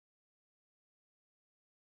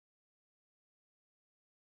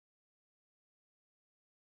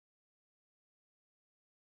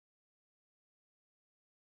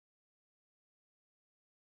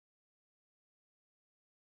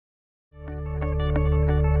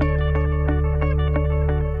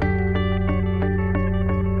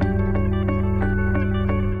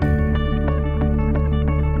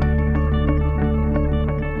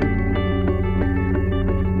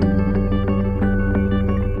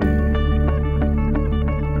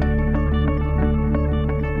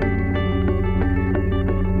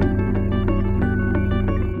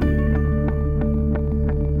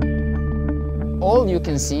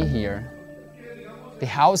can see here, the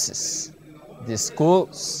houses, the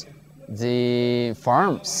schools, the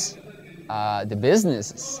farms, the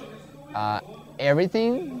businesses,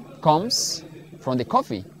 everything comes from the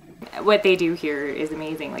coffee. What they do here is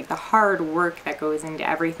amazing, like the hard work that goes into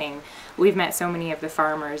everything. We've met so many of the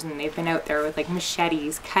farmers and they've been out there with like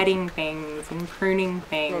machetes cutting things and pruning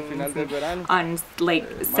things and on like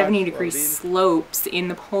 70-degree slopes in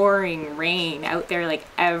the pouring rain, out there like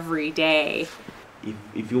every day.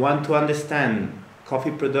 If you want to understand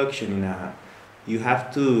coffee production, you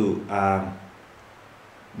have to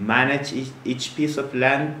manage each piece of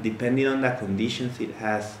land depending on the conditions it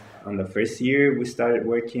has. On the first year, we started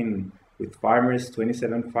working with farmers,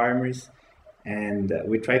 27 farmers, and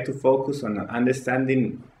we tried to focus on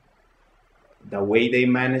understanding the way they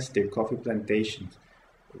manage their coffee plantations.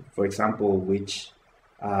 For example, which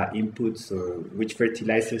inputs or which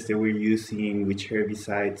fertilizers they were using, which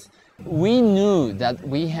herbicides. We knew that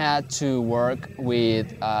we had to work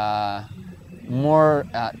with more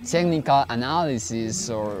technical analysis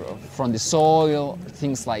or from the soil,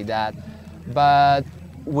 things like that. But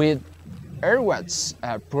with Earthwatch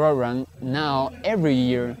program, now every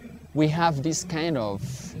year we have this kind of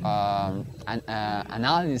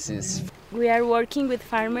analysis. We are working with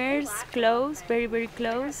farmers close, very, very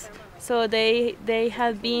close. So they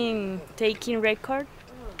have been taking record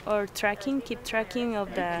or keep tracking of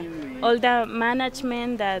all the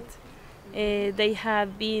management that they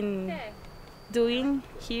have been doing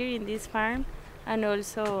here in this farm, and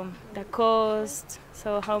also the cost,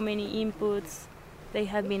 so how many inputs they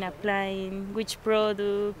have been applying, which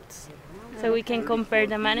products, so we can compare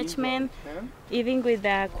the management even with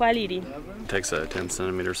the quality. It takes a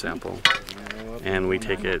 10-centimeter sample, and we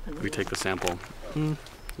take the sample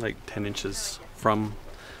like 10 inches from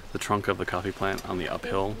the trunk of the coffee plant on the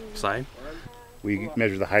uphill side. We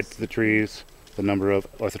measure the height of the trees, the number of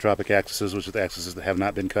orthotropic axes, which are the axes that have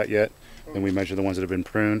not been cut yet, and we measure the ones that have been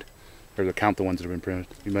pruned, or count the ones that have been pruned.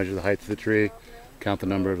 We measure the height of the tree, count the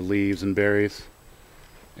number of leaves and berries,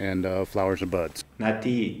 and flowers and buds.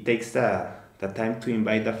 Nati takes the time to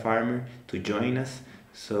invite the farmer to join us.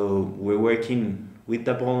 So we're working with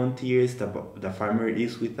the volunteers, the farmer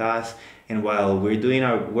is with us, and while we're doing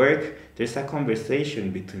our work, there's a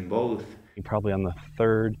conversation between both. Probably on the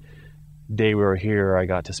third day we were here, I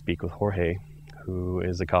got to speak with Jorge, who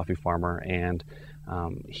is a coffee farmer, and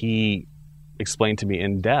he explained to me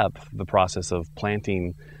in depth the process of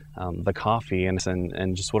planting the coffee and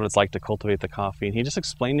just what it's like to cultivate the coffee. And he just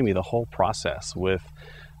explained to me the whole process with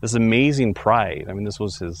this amazing pride. I mean, this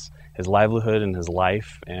was his livelihood and his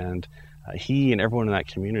life, and he and everyone in that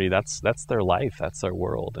community, that's their life, that's their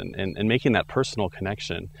world. And making that personal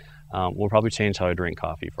connection will probably change how I drink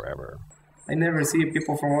coffee forever. I never see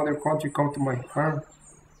people from other country come to my farm.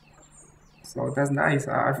 So that's nice.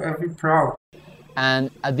 I feel proud.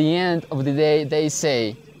 And at the end of the day, they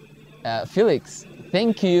say, Felix,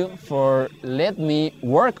 thank you for letting me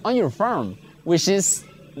work on your farm, which is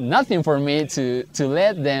nothing for me to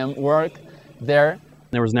let them work there.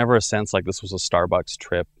 There was never a sense like this was a Starbucks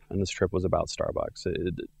trip, and this trip was about Starbucks.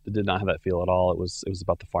 It did not have that feel at all. It was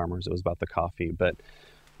about the farmers, it was about the coffee, but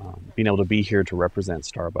being able to be here to represent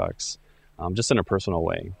Starbucks just in a personal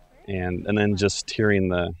way, and then just hearing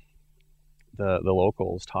the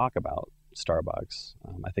locals talk about Starbucks,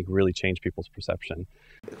 I think really changed people's perception.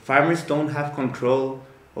 Farmers don't have control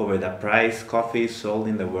over the price coffee is sold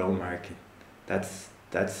in the world market. That's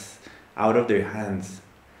out of their hands.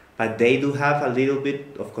 But they do have a little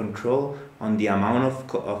bit of control on the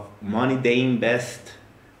amount of money they invest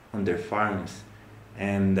on their farms.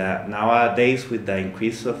 And nowadays, with the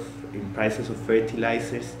increase in prices of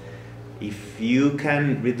fertilizers, if you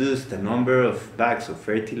can reduce the number of bags of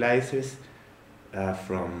fertilizers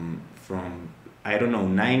from I don't know,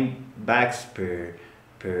 9 bags per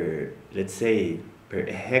let's say per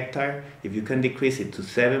hectare, if you can decrease it to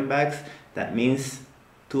 7 bags, that means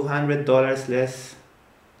 $200 less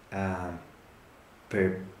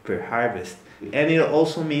per harvest. And it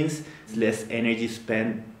also means less energy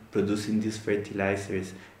spent producing these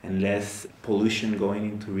fertilizers and less pollution going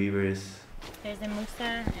into rivers. There's a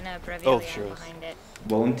musa and a brevilla behind it.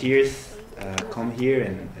 Volunteers come here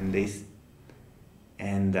and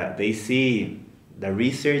they see the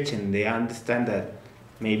research, and they understand that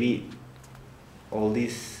maybe all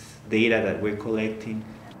this data that we're collecting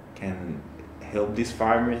can help these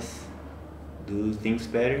farmers do things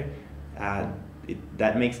better.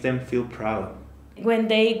 That makes them feel proud. When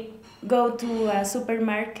they go to a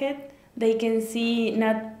supermarket, they can see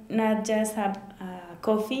not just a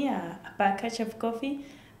coffee, a package of coffee,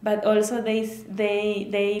 but also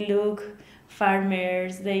they look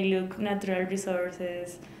farmers, they look natural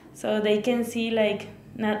resources, so they can see like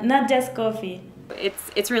not just coffee.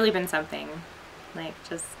 It's really been something, like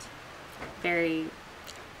just very.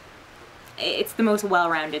 It's the most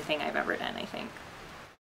well-rounded thing I've ever done, I think.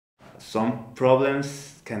 Some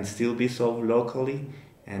problems can still be solved locally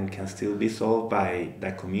and can still be solved by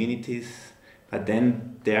the communities, but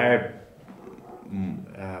then there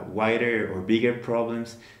are wider or bigger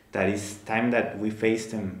problems that is time that we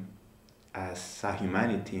face them as a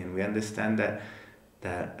humanity, and we understand that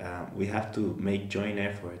we have to make joint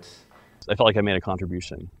efforts. I felt like I made a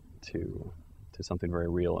contribution to something very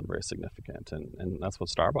real and very significant, and that's what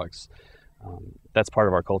Starbucks. That's part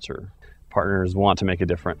of our culture. Partners want to make a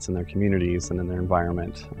difference in their communities and in their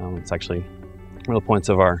environment. It's actually one of the points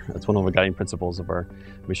of it's one of the guiding principles of our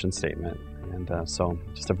mission statement. And so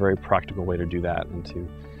just a very practical way to do that and to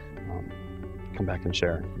come back and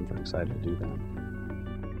share. I'm very excited to do that.